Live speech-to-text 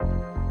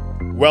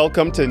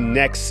Welcome to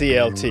NeXT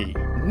CLT.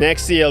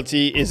 NeXT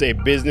CLT is a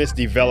business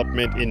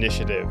development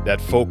initiative that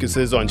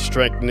focuses on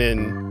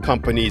strengthening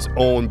companies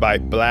owned by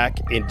Black,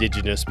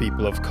 Indigenous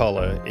people of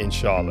color in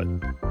Charlotte.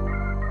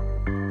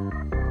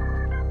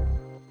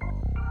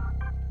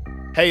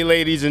 Hey,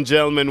 ladies and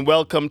gentlemen,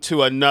 welcome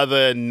to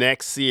another NeXT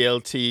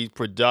CLT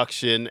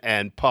production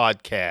and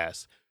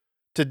podcast.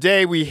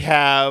 Today we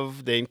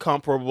have the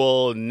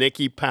incomparable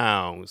Nikki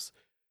Pounds.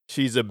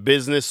 She's a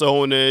business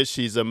owner,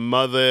 she's a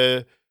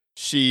mother,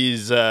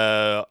 she's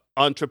an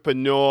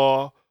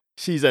entrepreneur,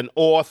 she's an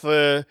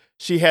author.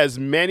 She has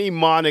many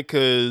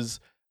monikers,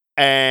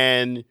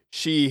 and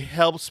she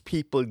helps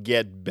people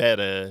get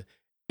better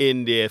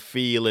in their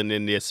field and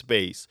in their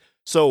space.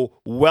 So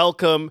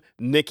welcome,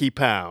 Nikki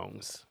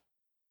Pounds.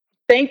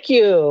 Thank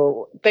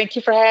you. Thank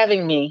you for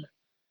having me.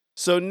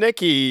 So,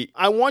 Nikki,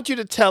 I want you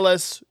to tell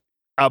us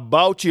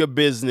about your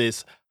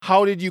business.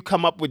 How did you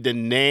come up with the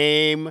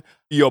name,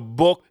 your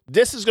book?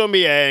 This is going to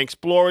be an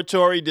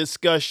exploratory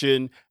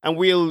discussion, and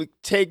we'll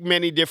take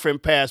many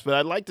different paths. But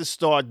I'd like to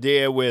start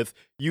there with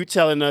you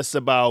telling us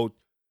about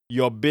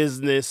your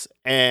business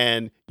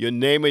and your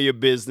name of your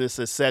business,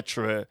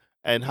 etc.,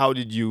 and how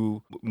did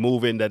you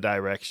move in that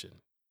direction?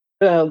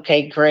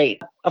 Okay,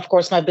 great. Of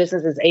course, my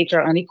business is HR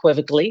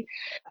Unequivocally.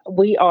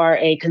 We are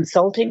a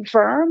consulting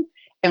firm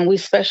and we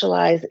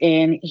specialize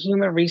in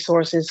human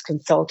resources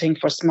consulting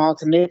for small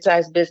to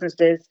mid-sized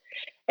businesses.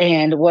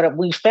 And what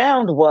we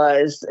found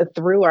was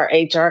through our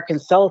HR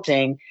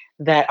consulting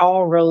that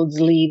all roads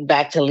lead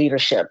back to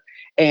leadership.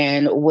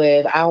 And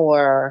with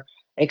our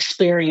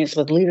experience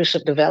with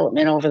leadership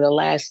development over the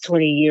last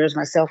 20 years,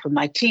 myself and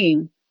my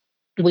team,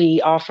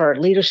 we offer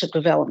leadership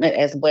development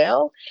as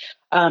well,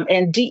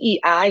 and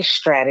DEI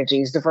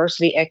strategies,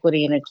 diversity,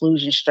 equity, and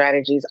inclusion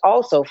strategies,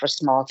 also for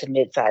small to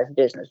mid sized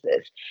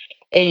businesses.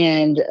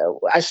 And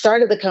I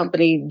started the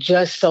company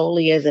just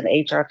solely as an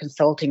HR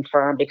consulting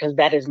firm because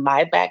that is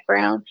my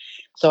background.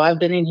 So I've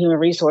been in human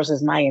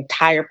resources my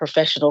entire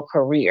professional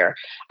career.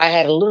 I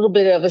had a little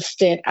bit of a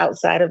stint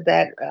outside of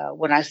that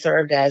when I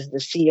served as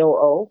the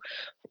COO,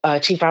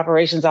 Chief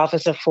Operations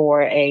Officer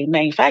for a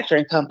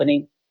manufacturing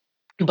company,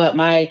 but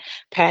my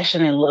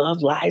passion and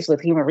love lies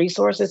with human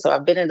resources. So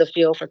I've been in the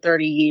field for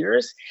 30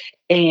 years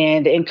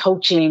and in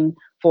coaching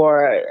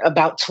for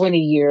about 20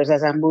 years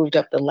as I moved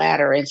up the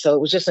ladder. And so it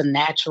was just a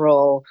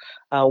natural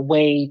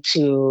way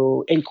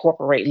to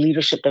incorporate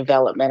leadership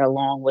development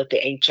along with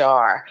the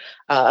HR.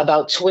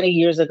 About 20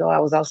 years ago, I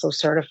was also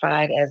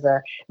certified as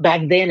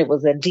back then it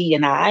was a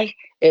D&I.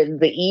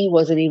 The E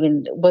wasn't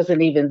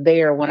even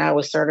there when I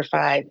was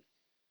certified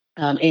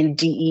in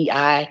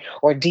DEI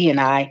or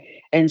DNI.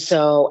 And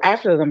so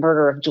after the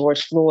murder of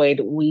George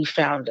Floyd, we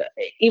found,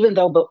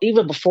 but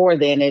even before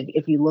then,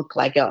 if you look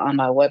like on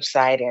my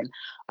website and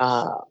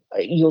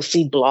you'll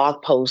see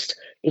blog posts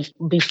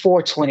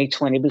before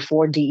 2020,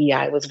 before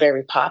DEI was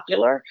very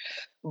popular.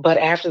 But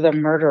after the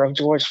murder of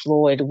George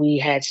Floyd, we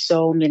had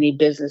so many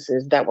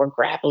businesses that were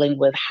grappling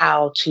with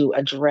how to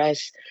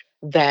address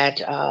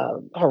that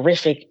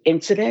horrific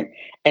incident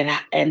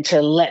and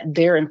to let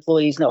their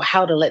employees know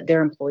how to let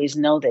their employees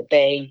know that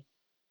they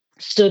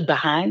stood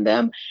behind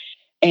them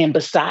and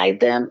beside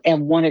them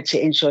and wanted to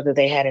ensure that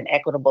they had an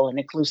equitable and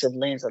inclusive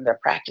lens on their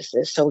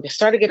practices. So we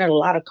started getting a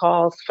lot of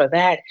calls for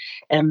that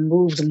and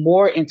moved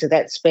more into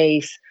that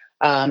space.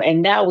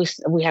 And now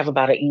we have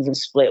about an even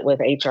split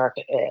with HR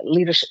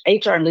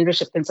and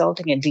leadership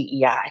consulting and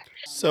DEI.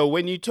 So,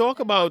 when you talk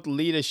about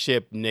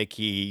leadership,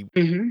 Nikki,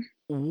 Mhm.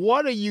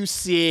 what are you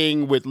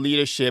seeing with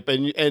leadership?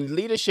 And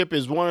leadership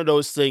is one of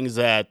those things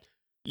that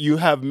you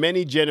have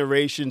many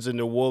generations in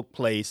the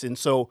workplace. And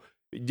so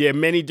there are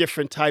many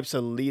different types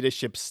of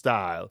leadership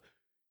style.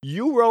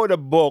 You wrote a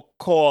book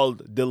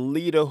called The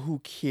Leader Who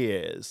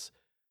Cares.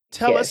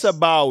 Tell us Yes.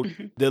 about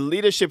Mhm. the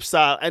leadership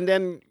style and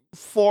then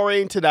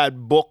foray into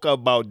that book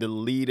about the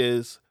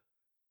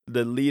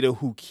leader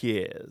who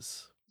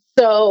cares.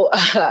 So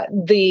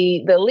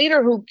the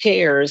leader who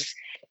cares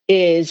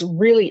is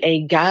really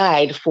a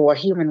guide for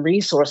human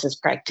resources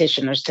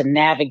practitioners to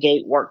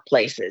navigate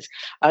workplaces.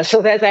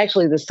 So that's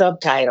actually the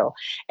subtitle.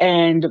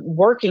 And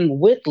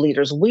working with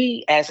leaders,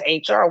 we as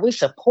HR, we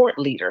support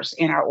leaders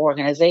in our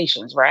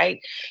organizations, right?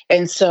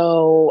 And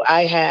so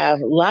I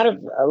have a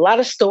lot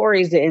of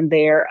stories in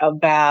there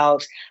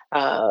about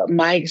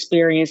my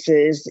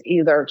experiences,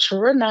 either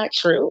true or not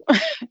true,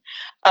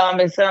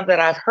 and some that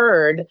I've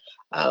heard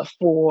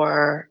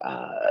for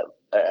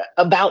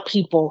about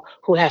people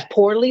who have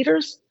poor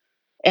leaders.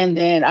 And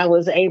then I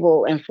was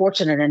able and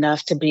fortunate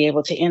enough to be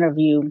able to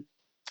interview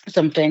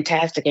some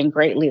fantastic and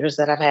great leaders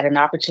that I've had an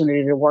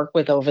opportunity to work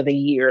with over the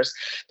years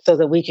so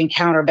that we can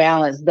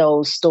counterbalance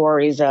those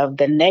stories of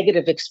the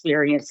negative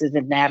experiences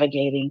in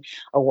navigating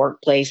a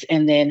workplace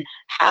and then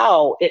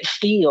how it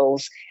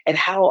feels and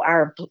how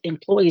our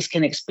employees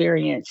can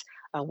experience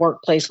a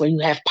workplace where you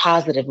have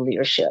positive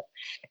leadership.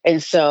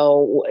 And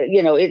so,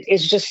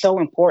 it's just so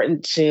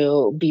important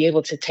to be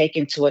able to take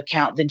into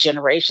account the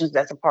generations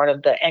that's a part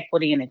of the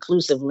equity and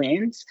inclusive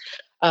lens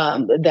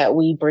that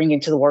we bring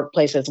into the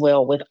workplace as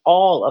well with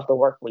all of the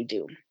work we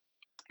do.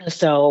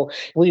 So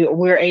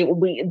we're able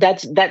we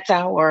that's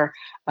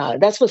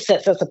what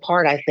sets us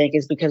apart, I think,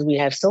 is because we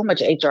have so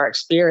much HR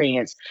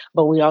experience,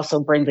 but we also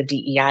bring the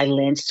DEI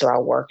lens to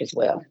our work as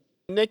well.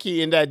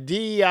 Nikki, in that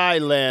DEI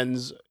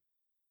lens,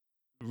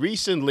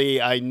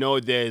 recently I know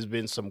there's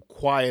been some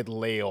quiet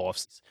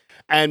layoffs.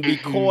 And Hmm.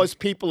 because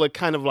people are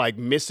kind of like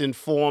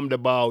misinformed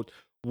about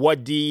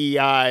what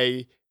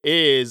DEI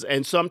is,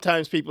 and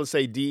sometimes people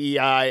say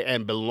DEI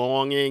and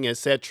belonging,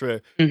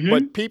 etc., Hmm.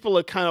 but people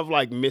are kind of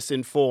like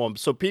misinformed.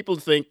 So people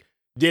think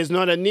there's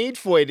not a need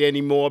for it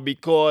anymore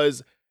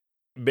because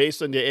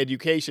based on their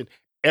education,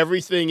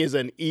 everything is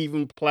an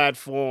even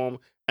platform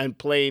and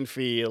playing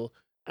field,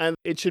 and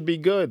it should be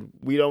good.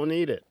 We don't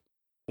need it.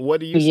 What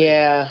do you say to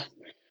Yeah.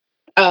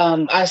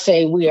 I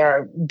say we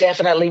are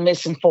definitely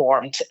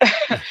misinformed.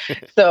 that?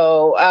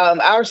 So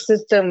our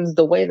systems,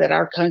 the way that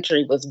our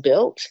country was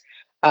built,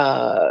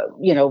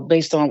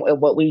 based on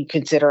what we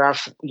consider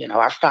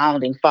our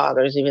founding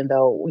fathers, even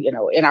though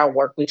in our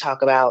work we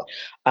talk about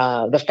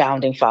the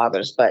founding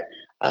fathers, but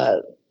uh,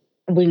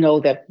 we know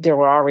that there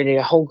were already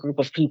a whole group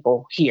of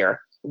people here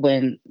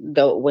when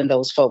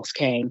those folks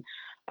came.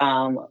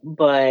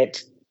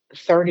 But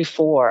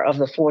 34 of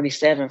the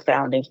 47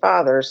 founding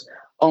fathers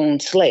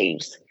owned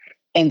slaves,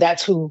 and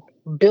that's who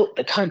built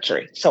the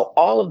country. So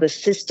all of the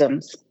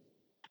systems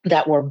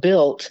that were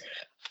built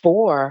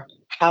for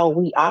how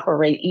we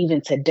operate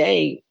even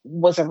today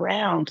was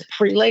around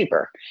free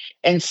labor.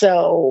 And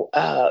so,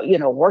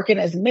 working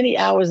as many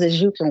hours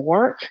as you can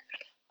work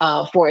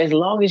for as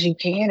long as you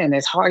can and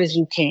as hard as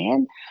you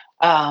can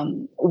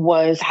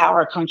was how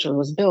our country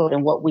was built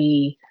and what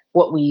we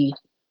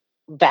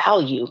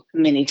value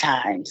many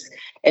times.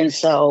 And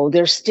so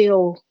there's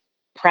still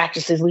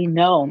practices we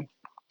know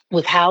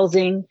with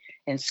housing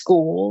and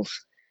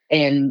schools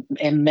and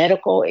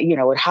medical,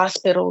 at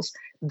hospitals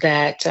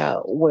that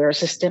where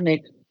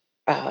systemic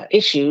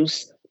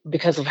issues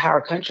because of how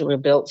our country was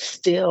built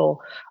still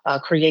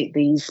create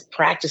these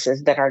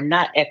practices that are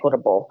not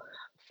equitable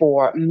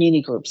for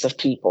many groups of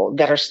people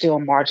that are still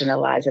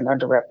marginalized and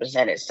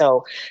underrepresented.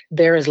 So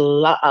there is a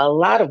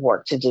lot of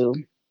work to do,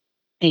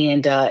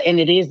 and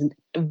it is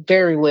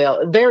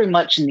very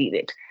much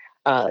needed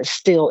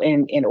still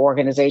in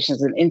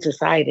organizations and in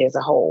society as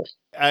a whole.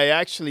 I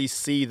actually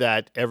see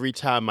that every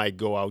time I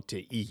go out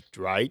to eat,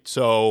 right?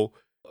 So,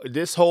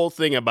 this whole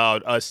thing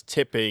about us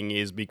tipping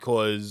is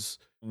because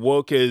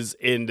workers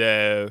in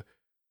the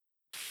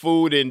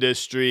food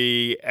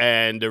industry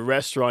and the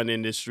restaurant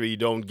industry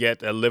don't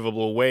get a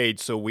livable wage,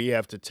 so we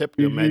have to tip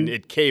them. And Hmm.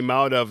 it came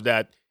out of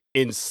that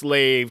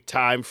enslaved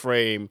time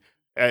frame,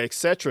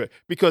 etc.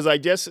 Because I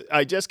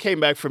just came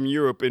back from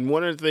Europe, and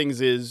one of the things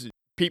is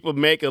people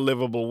make a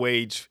livable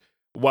wage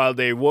while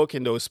they work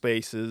in those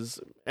spaces,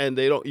 and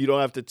you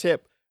don't have to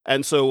tip.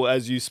 And so,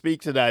 as you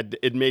speak to that,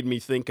 it made me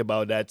think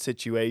about that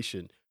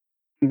situation.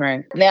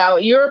 Right. Now,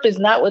 Europe is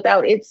not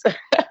without its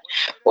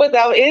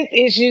without its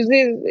issues,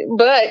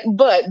 but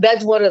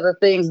that's one of the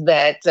things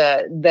that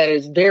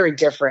is very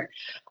different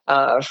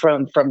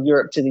from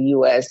Europe to the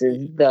U.S.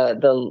 is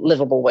the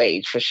livable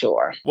wage for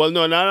sure. Well,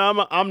 no,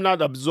 I'm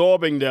not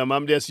absorbing them.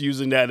 I'm just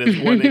using that as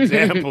one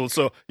example.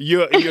 So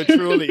you're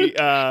truly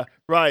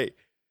right.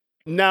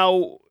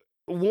 Now,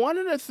 one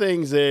of the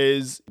things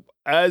is,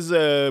 as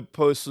a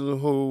person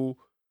who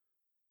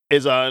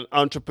is an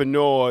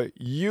entrepreneur,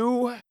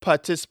 you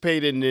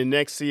participate in the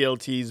next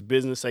CLT's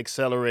Business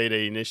Accelerator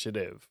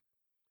Initiative.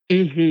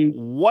 Hmm.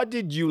 What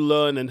did you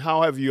learn, and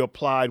how have you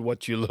applied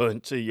what you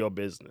learned to your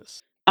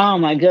business? Oh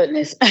my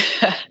goodness.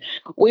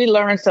 We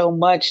learned so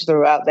much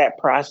throughout that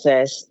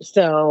process.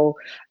 So,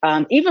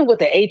 even with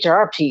the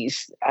HR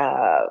piece,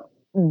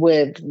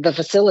 with the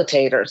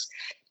facilitators,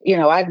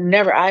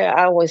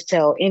 I always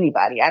tell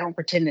anybody, I don't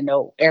pretend to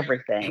know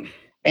everything.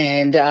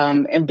 And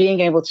being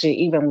able to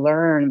even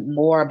learn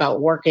more about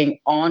working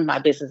on my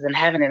business and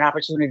having an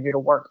opportunity to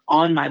work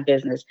on my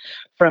business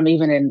from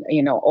even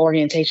an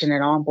orientation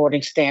and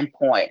onboarding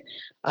standpoint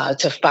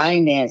to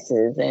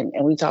finances, and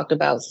we talked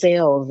about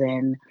sales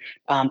and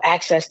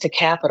access to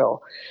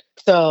capital.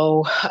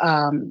 So,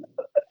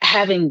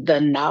 having the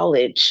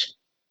knowledge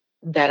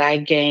that I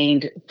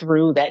gained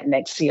through that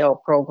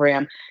NeXT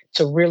program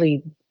to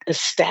really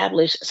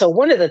establish. So,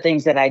 one of the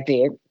things that I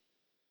did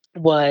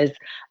was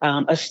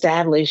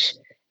establish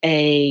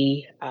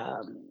a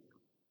um,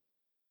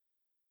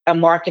 a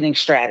marketing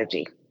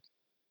strategy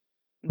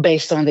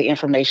based on the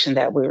information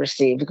that we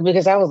received,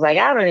 because I was like,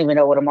 I don't even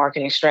know what a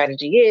marketing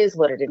strategy is,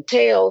 what it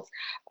entails.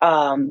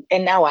 And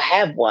now I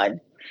have one.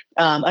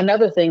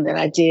 Another thing that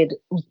I did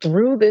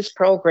through this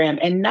program,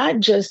 and not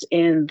just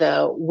in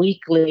the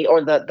weekly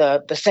or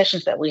the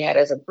sessions that we had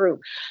as a group,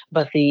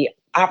 but the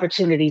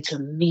opportunity to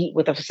meet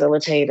with the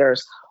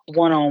facilitators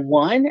one on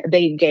one,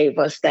 they gave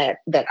us that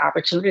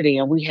opportunity,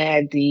 and we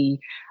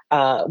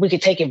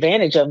could take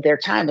advantage of their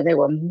time, and they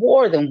were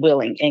more than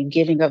willing and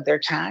giving of their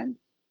time.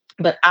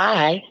 But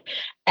I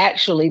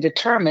actually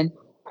determined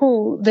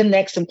who the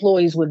next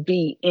employees would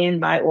be in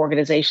my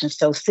organization.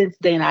 So since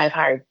then, I've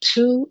hired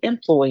two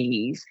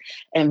employees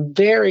and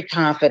very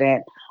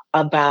confident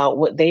about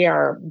what they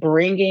are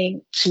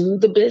bringing to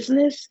the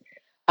business.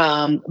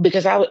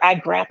 Because I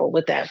grappled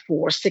with that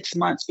for 6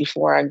 months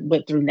before I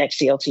went through Next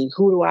CLT.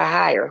 Who do I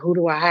hire? Who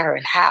do I hire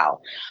and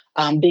how?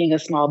 Being a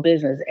small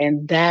business.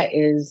 And that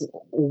is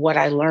what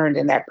I learned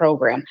in that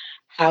program,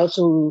 how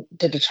to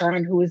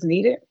determine who is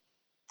needed.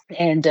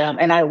 And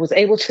I was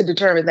able to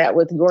determine that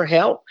with your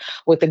help,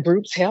 with the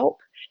group's help,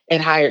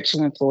 and hired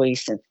 2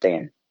 employees since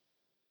then.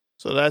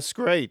 So that's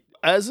great.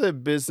 As a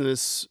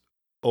business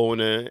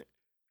owner,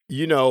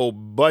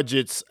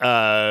 budgets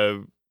are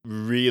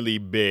really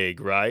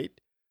big, right?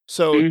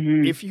 So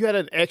Hmm. if you had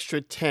an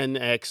extra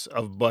 10x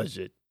of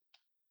budget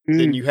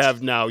than Mm. you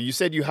have now, you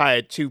said you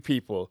hired two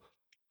people.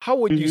 How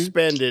would you Hmm.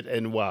 spend it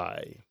and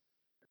why?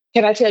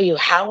 Can I tell you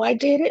how I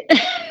did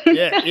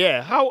Yeah, it?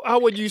 yeah. How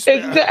would you Is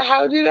spend? that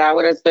how did I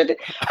would have spent it?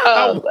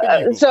 How would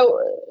you? So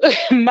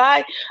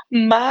my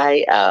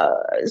my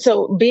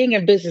so being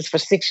in business for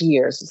 6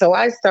 years. So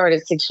I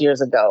started 6 years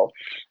ago.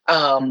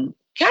 Kind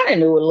of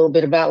knew a little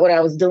bit about what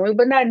I was doing,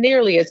 but not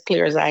nearly as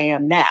clear as I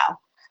am now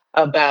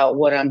about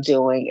what I'm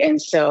doing.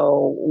 And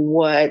so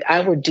what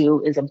I would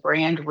do is a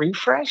brand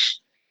refresh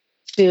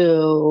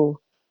to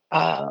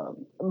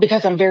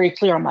because I'm very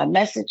clear on my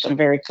message. I'm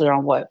very clear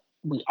on what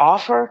we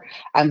offer.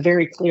 I'm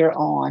very clear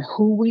on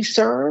who we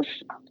serve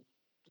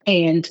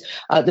and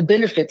the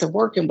benefits of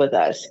working with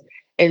us.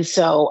 And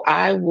so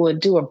I would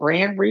do a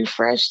brand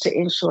refresh to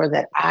ensure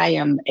that I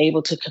am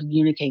able to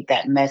communicate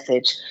that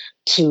message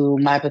to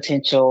my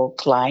potential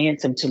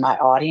clients and to my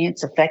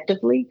audience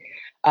effectively.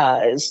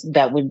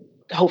 That would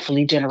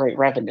hopefully generate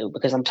revenue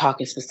because I'm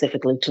talking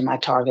specifically to my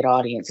target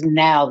audience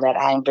now that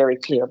I am very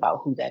clear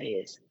about who that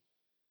is.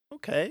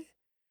 Okay.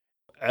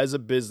 As a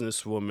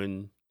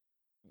businesswoman,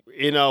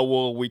 in our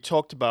world, we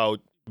talked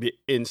about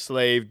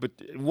enslaved, but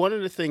one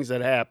of the things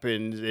that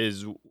happens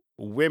is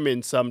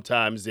women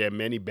sometimes there are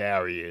many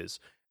barriers.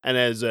 And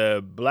as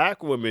a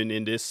black woman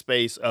in this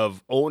space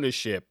of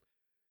ownership,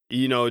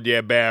 there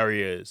are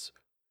barriers.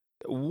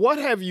 What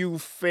have you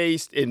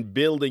faced in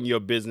building your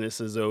business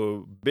as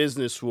a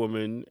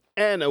businesswoman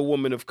and a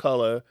woman of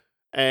color?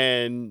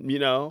 And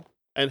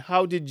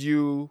how did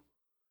you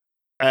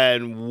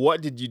and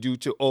what did you do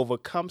to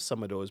overcome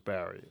some of those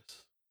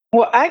barriers?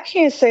 Well, I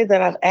can't say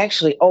that I've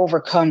actually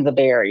overcome the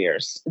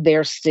barriers.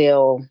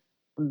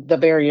 The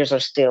barriers are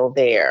still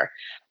there.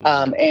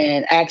 Hmm.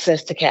 And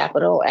access to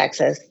capital,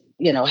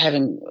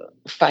 having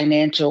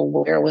financial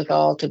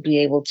wherewithal to be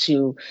able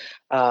to,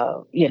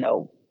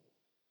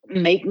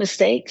 make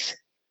mistakes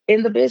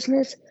in the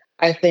business,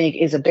 I think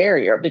is a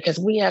barrier because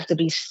we have to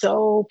be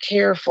so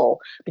careful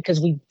because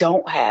we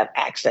don't have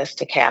access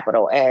to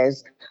capital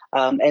as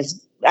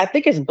I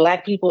think as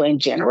Black people in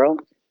general,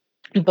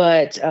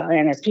 but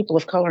and as people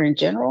of color in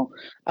general,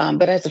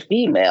 but as a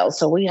female,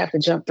 so we have to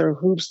jump through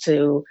hoops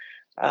to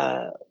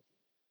uh,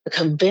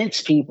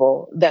 convince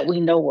people that we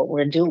know what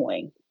we're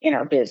doing in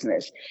our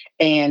business,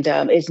 and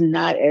it's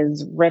not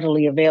as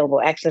readily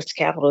available. Access to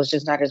capital is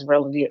just not as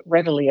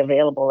readily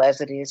available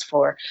as it is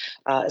for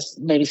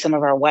maybe some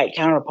of our white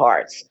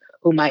counterparts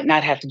who might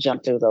not have to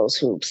jump through those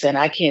hoops. And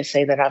I can't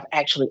say that I've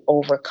actually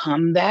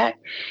overcome that.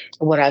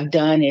 What I've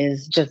done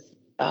is just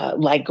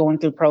like going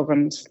through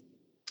programs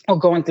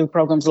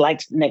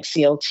like Next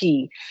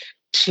CLT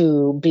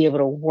to be able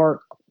to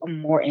work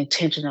more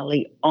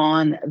intentionally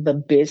on the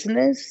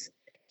business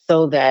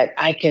so that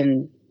I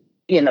can,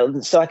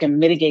 so I can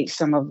mitigate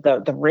some of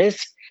the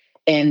risk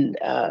and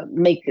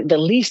make the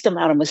least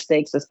amount of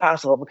mistakes as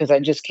possible because I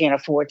just can't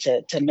afford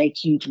to make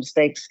huge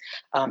mistakes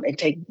and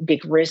take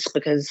big risks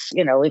because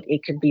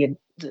it could be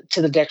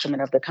to the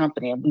detriment of the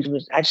company, and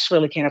I just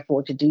really can't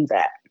afford to do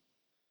that.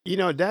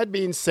 That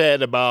being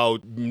said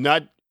about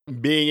not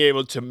being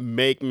able to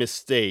make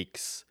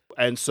mistakes,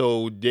 and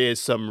so there's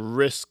some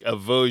risk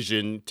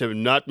aversion to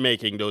not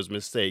making those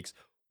mistakes.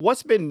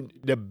 What's been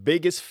the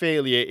biggest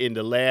failure in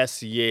the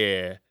last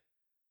year,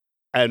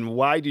 and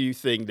why do you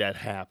think that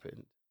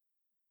happened?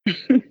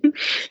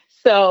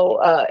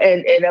 So,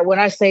 and when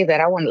I say that,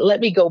 I want to let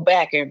me go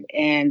back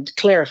and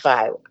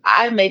clarify.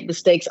 I make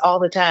mistakes all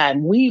the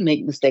time. We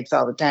make mistakes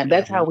all the time.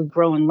 That's how Hmm. we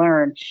grow and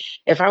learn.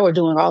 If I were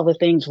doing all the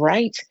things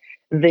right,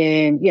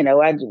 then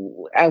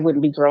I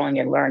wouldn't be growing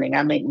and learning.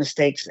 I make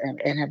mistakes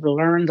and have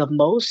learned the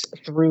most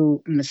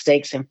through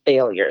mistakes and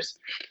failures.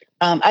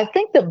 I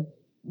think the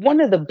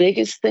one of the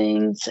biggest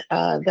things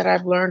that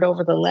I've learned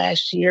over the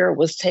last year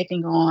was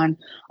taking on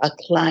a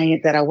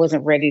client that I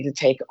wasn't ready to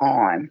take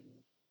on.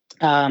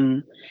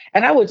 um,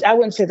 and I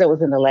wouldn't say that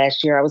was in the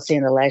last year. I would say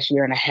in the last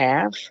year and a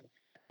half.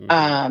 Hmm.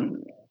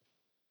 Um,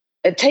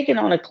 Taking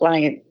on a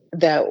client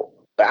that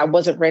I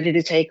wasn't ready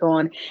to take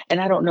on,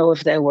 and I don't know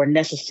if they were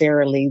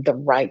necessarily the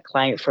right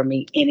client for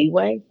me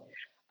anyway.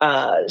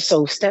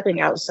 So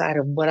stepping outside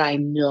of what I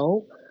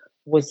know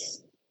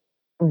was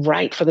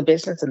right for the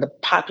business and the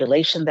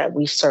population that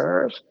we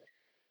serve.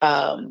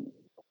 Um,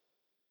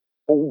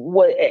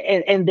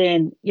 and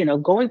then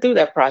going through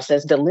that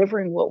process,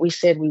 delivering what we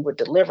said we would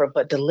deliver,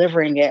 but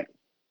delivering it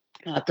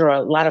through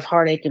a lot of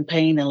heartache and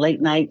pain and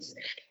late nights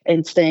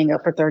and staying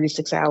up for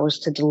 36 hours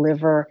to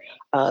deliver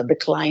the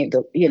client,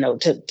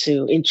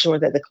 to ensure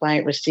that the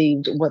client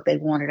received what they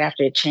wanted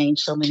after it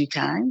changed so many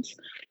times.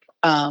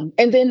 And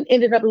then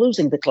ended up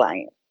losing the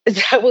client.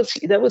 That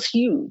was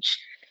huge.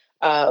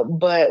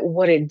 But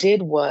what it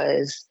did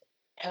was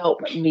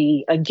help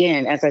me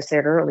again, as I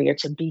said earlier,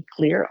 to be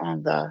clear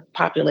on the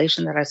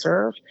population that I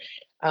serve,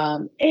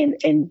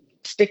 and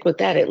stick with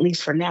that at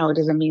least for now. It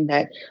doesn't mean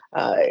that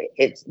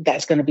it's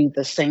that's going to be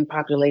the same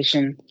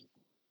population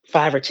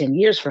 5 or 10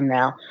 years from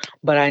now,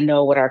 but I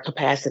know what our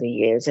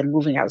capacity is, and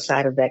moving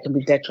outside of that can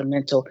be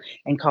detrimental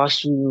and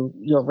cost you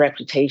your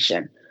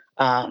reputation.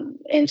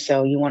 And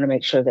so you want to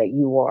make sure that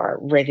you are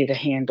ready to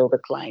handle the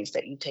clients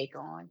that you take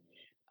on,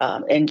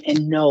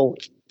 and know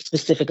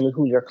specifically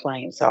who your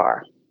clients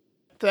are.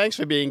 Thanks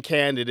for being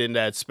candid in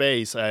that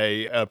space.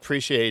 I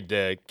appreciate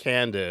the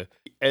candor.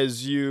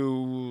 As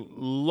you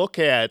look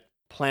at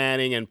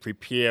planning and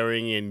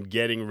preparing and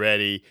getting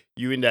ready,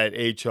 you in that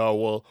HR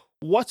world,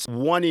 what's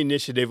one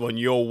initiative on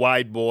your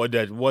whiteboard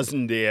that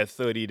wasn't there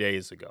 30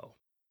 days ago?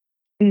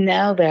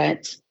 Now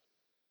that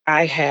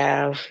I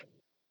have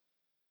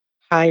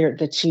hired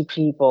the two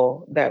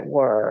people that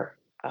were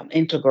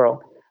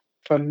integral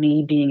for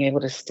me being able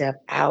to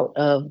step out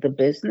of the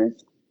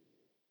business,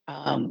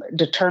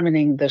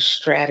 determining the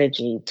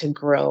strategy to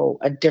grow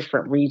a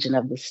different region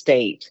of the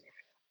state,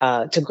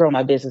 to grow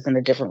my business in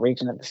a different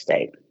region of the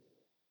state,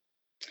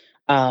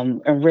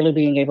 and really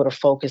being able to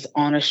focus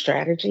on a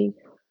strategy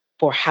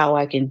for how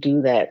I can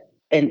do that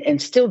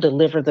and still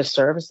deliver the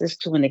services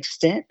to an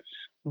extent,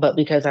 but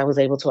because I was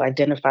able to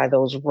identify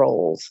those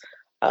roles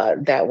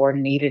that were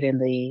needed in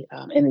the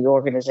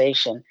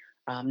organization,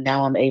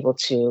 now I'm able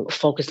to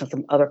focus on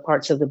some other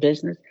parts of the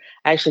business.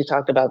 I actually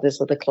talked about this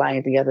with a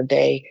client the other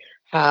day,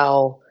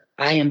 how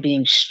I am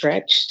being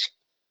stretched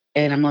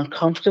and I'm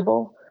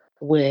uncomfortable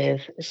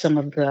with some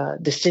of the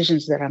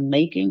decisions that I'm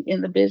making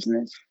in the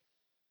business,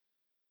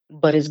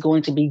 but it's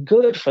going to be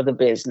good for the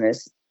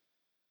business,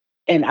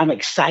 and I'm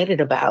excited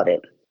about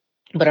it,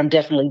 but I'm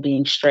definitely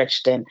being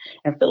stretched and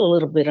feel a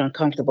little bit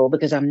uncomfortable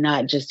because I'm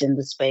not just in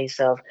the space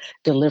of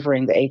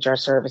delivering the HR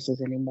services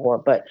anymore,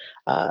 but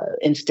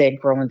instead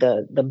growing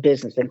the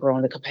business and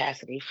growing the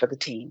capacity for the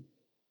team.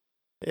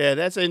 Yeah,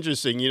 that's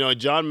interesting.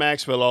 John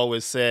Maxwell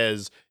always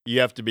says you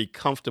have to be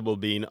comfortable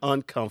being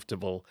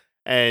uncomfortable,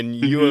 and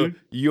you're Hmm.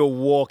 you're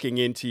walking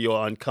into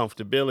your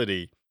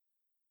uncomfortability.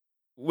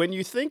 When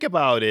you think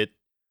about it,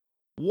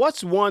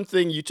 what's one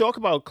thing you talk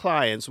about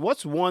clients,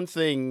 what's one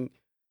thing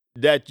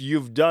that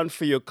you've done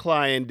for your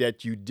client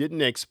that you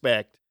didn't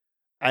expect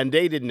and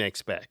they didn't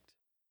expect?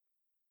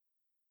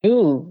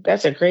 Ooh,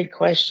 that's a great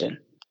question.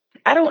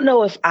 I don't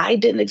know if I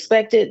didn't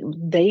expect it.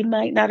 They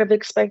might not have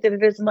expected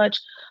it as much,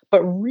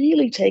 but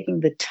really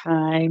taking the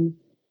time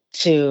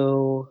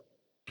to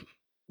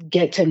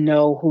get to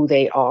know who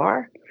they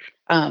are.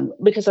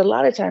 Because a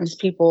lot of times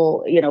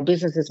people,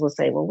 businesses will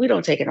say, well, we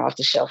don't take an off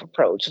the shelf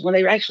approach when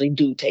they actually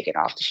do take an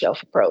off the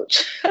shelf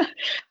approach.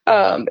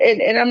 Uh-huh.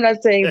 And I'm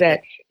not saying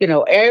that,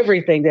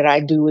 everything that I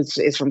do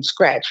is from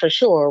scratch. For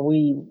sure,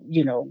 we,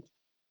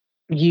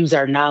 use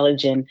our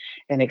knowledge and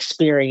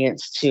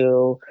experience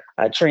to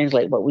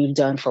translate what we've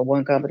done for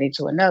one company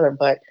to another.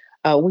 But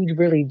we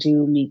really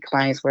do meet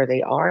clients where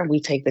they are, and we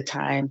take the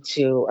time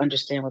to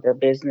understand what their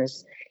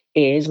business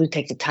is. We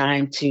take the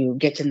time to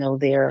get to know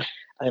their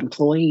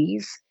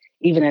employees,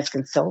 even as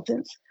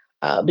consultants,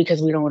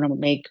 because we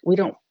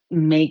don't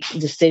make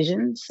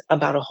decisions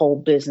about a whole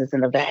business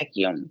in a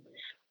vacuum.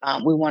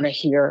 We want to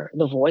hear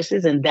the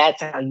voices, and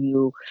that's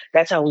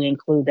how we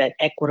include that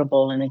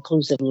equitable and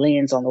inclusive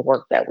lens on the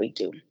work that we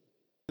do.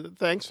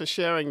 Thanks for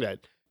sharing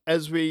that.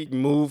 As we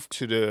move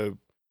to the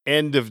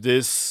end of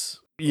this,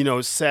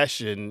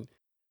 session,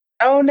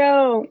 Oh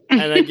no.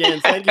 and again,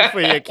 thank you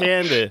for your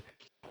candor.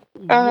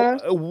 uh,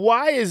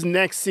 Why is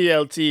Next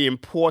CLT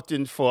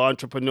important for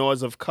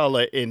entrepreneurs of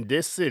color in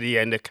this city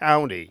and the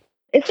county?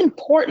 it's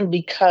important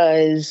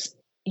because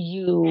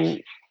you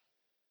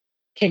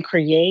can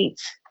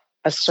create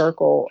a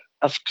circle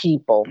of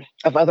people,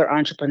 of other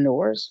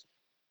entrepreneurs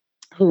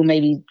who may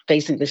be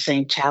facing the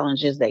same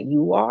challenges that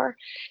you are,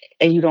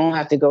 and you don't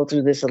have to go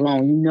through this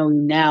alone. You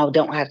now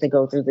don't have to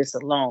go through this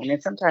alone.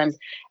 And sometimes,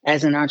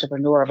 as an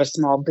entrepreneur of a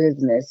small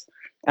business,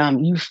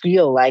 you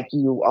feel like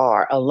you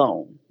are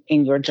alone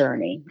in your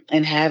journey.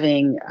 And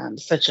having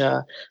such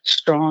a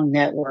strong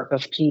network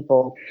of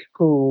people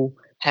who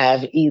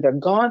have either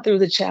gone through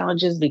the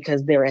challenges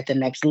because they're at the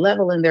next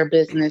level in their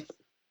business,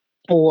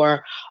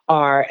 or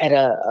are at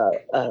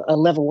a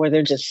level where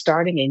they're just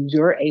starting and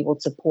you're able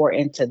to pour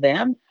into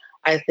them.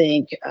 I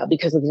think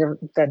because of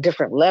the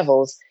different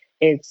levels,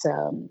 it's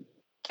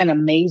an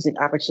amazing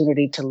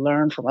opportunity to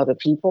learn from other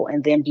people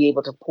and then be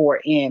able to pour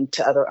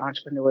into other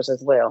entrepreneurs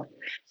as well.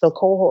 So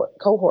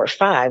cohort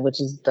 5,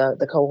 which is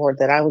the cohort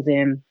that I was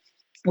in,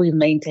 we've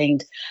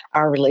maintained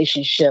our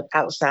relationship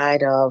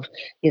outside of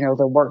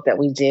the work that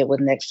we did with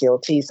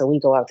NextCLT. So we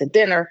go out to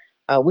dinner,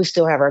 We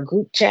still have our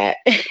group chat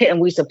and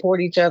we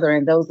support each other.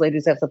 And those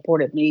ladies have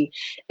supported me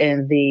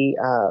in in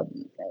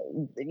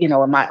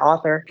my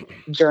author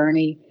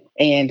journey.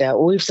 And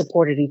we've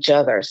supported each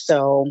other.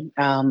 So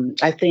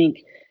I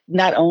think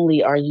not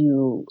only are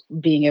you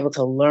being able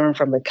to learn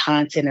from the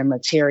content and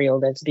material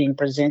that's being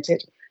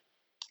presented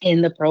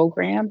in the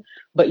program,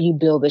 but you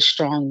build a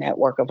strong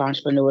network of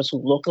entrepreneurs who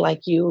look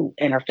like you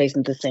and are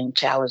facing the same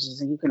challenges,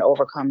 and you can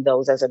overcome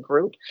those as a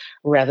group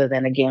rather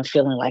than again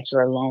feeling like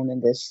you're alone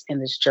in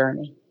this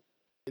journey.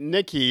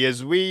 Nikki,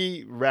 as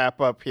we wrap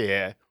up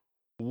here,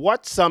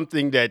 what's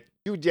something that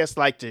you just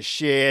like to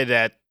share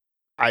that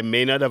I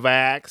may not have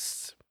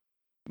asked,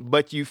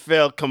 but you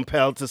felt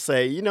compelled to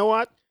say, you know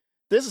what?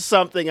 This is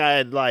something I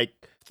had like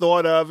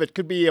thought of. It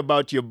could be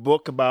about your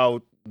book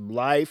about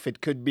life.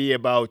 It could be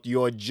about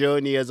your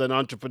journey as an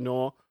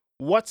entrepreneur.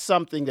 What's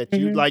something that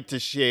you'd Mhm. like to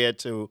share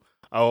to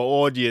our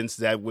audience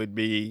that would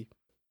be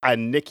a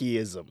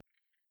Nikkiism?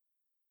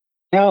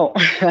 No.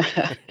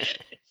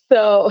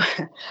 So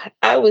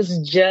I was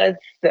just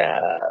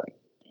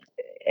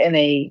in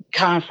a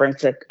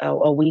conference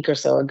a week or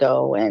so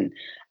ago, and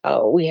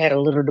we had a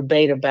little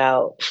debate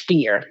about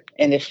fear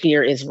and if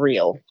fear is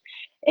real.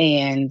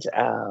 And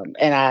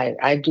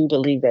I do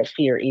believe that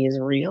fear is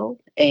real,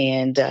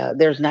 and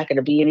there's not going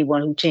to be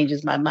anyone who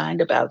changes my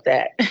mind about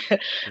that.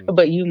 Mm.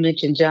 But you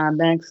mentioned John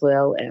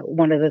Maxwell, and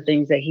one of the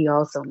things that he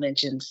also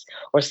mentions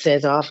or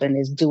says often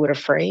is "do it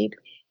afraid,"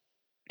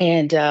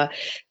 and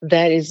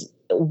that is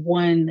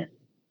one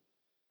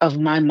of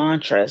my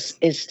mantras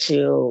is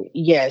to,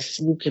 yes,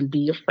 you can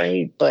be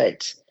afraid,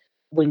 but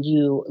when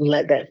you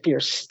let that fear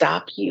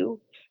stop you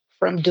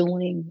from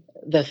doing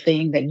the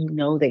thing that you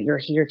know that you're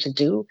here to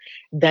do,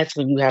 that's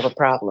when you have a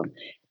problem.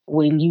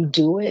 When you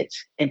do it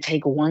and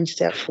take one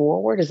step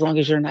forward, as long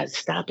as you're not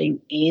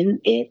stopping in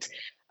it,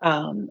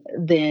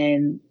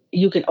 then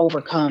you can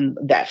overcome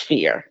that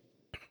fear.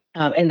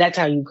 And that's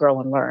how you grow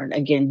and learn.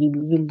 Again, you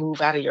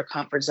move out of your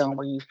comfort zone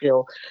where you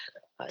feel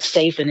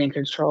safe and in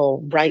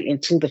control right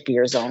into the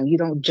fear zone. You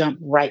don't jump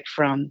right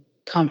from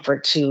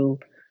comfort to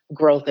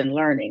growth and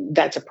learning.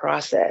 That's a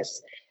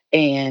process,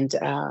 and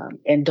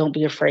don't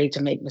be afraid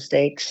to make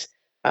mistakes.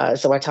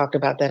 So I talked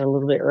about that a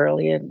little bit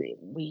earlier.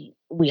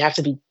 We have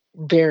to be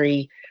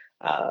very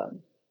um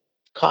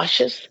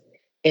cautious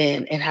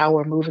in how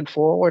we're moving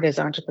forward as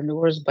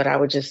entrepreneurs. But I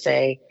would just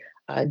say,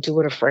 do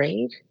it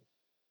afraid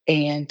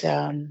and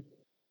um,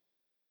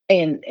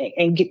 and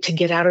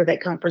get out of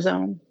that comfort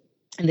zone,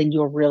 and then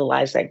you'll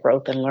realize that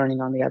growth and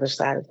learning on the other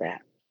side of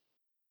that.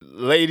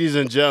 Ladies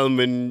and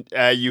gentlemen,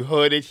 you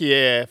heard it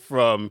here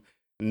from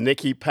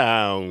Nikki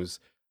Pounds,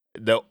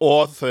 the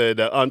author,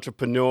 the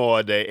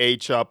entrepreneur, the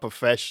HR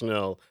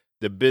professional,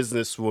 the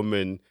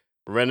businesswoman,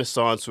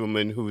 Renaissance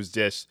woman who's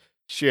just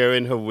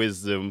sharing her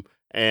wisdom.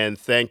 And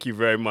thank you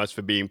very much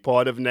for being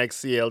part of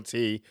Next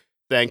CLT.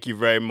 Thank you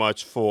very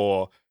much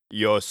for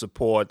your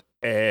support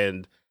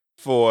and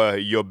for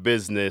your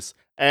business.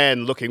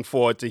 And looking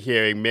forward to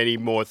hearing many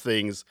more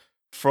things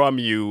from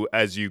you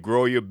as you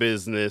grow your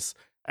business,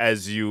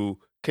 as you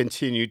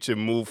continue to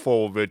move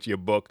forward with your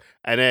book.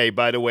 And hey,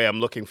 by the way, I'm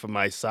looking for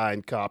my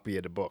signed copy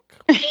of the book.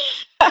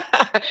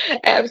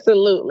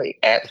 Absolutely,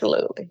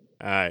 absolutely.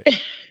 All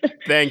right.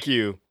 Thank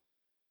you.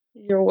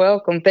 You're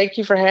welcome. Thank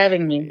you for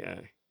having me. Yeah,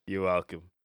 you're welcome.